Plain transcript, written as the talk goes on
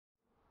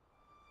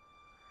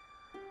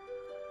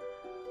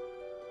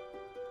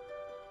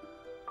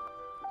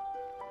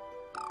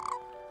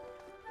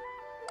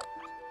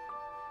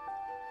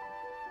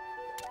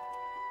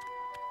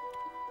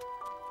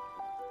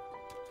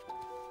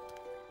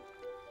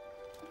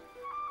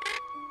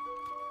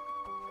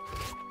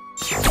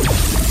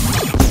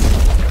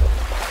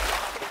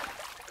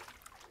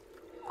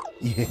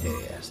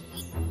Yes,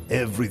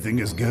 everything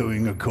is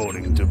going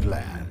according to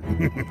plan.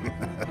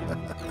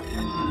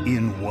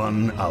 In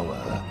 1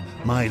 hour,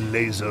 my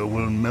laser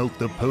will melt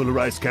the polar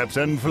ice caps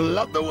and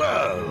flood the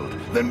world.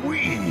 Then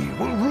we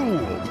will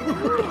rule.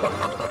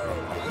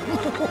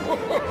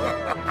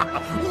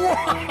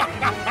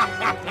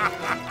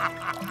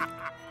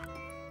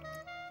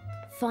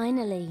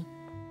 Finally,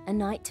 a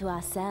night to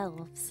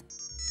ourselves.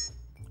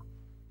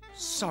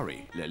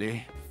 Sorry,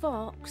 Lily.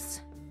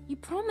 Fox, you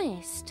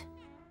promised.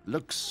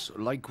 Looks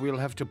like we'll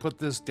have to put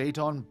this date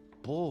on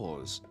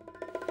pause.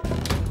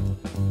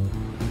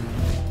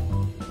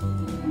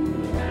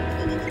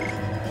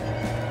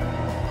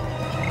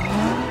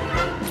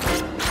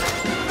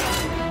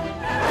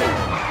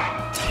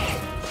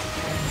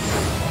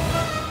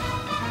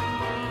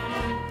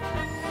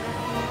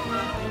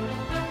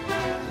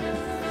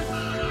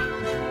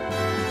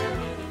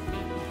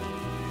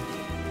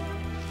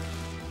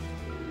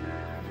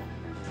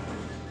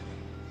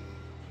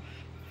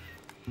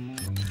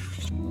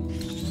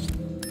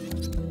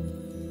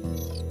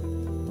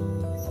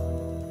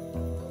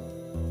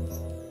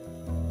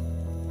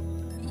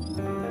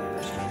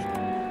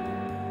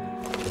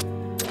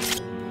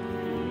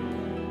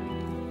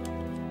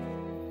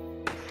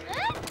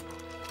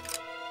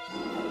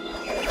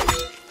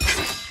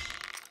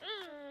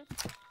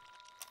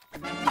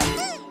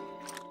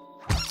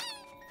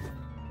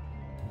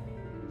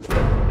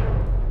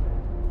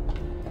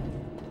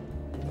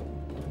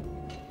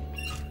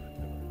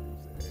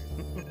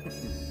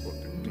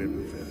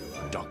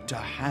 Dr.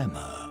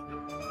 Hammer.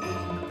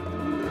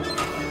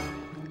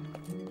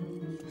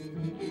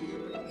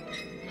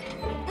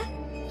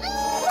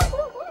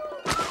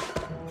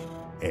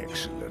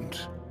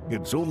 Excellent.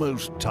 It's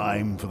almost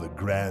time for the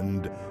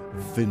grand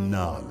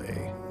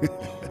finale.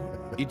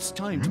 It's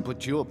time to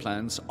put your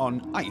plans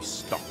on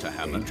ice, Dr.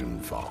 Hammer.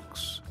 Agent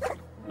Fox.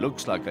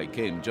 Looks like I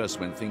came just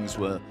when things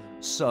were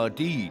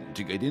sardine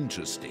to get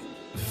interesting.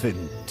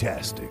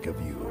 Fantastic of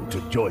you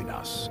to join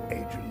us,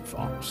 Agent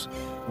Fox.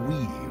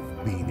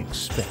 We've been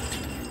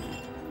expecting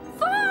you.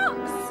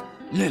 Fox!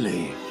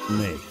 Lily!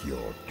 Make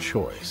your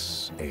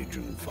choice,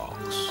 Agent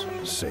Fox.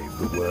 Save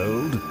the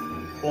world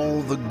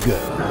or the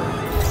girl.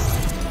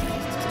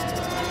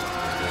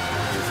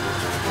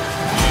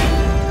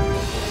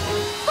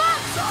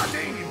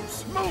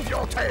 Sardines! Move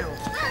your tails!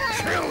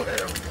 Kill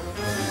him!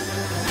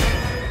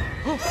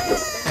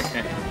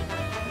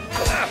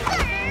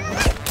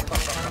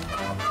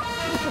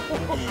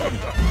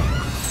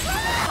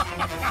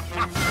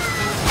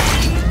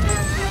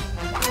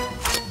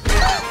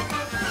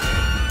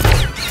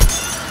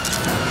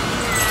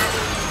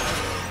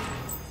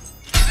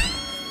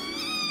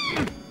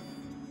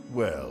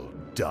 Well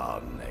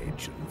done,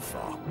 Agent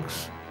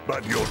Fox.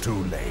 But you're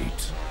too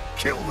late.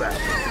 Kill them!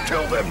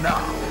 Kill them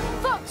now!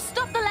 Fox,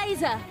 stop the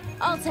laser!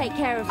 I'll take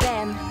care of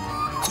them.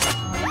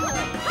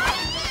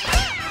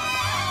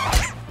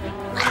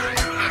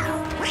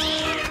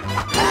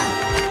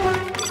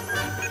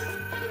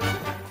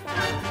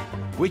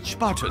 Which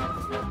button?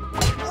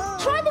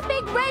 Try the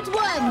big red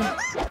one!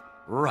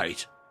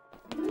 Right.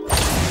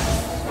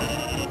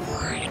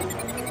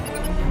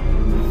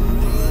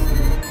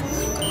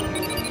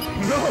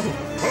 No!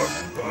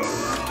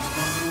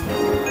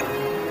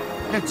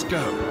 Let's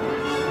go.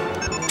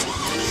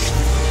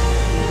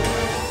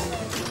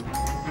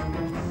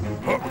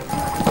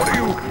 What are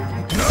you...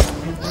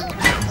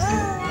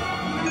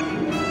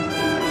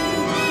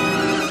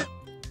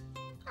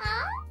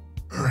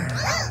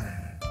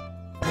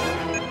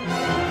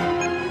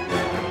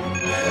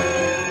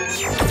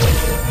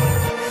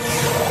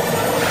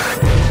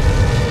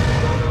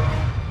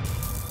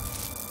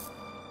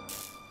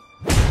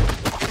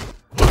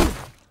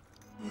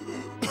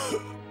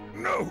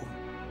 No!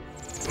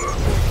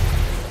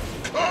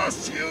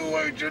 Curse you,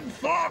 Agent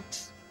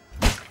Fox!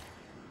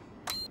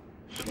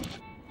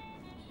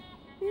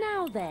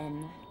 Now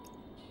then,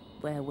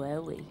 where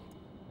were we?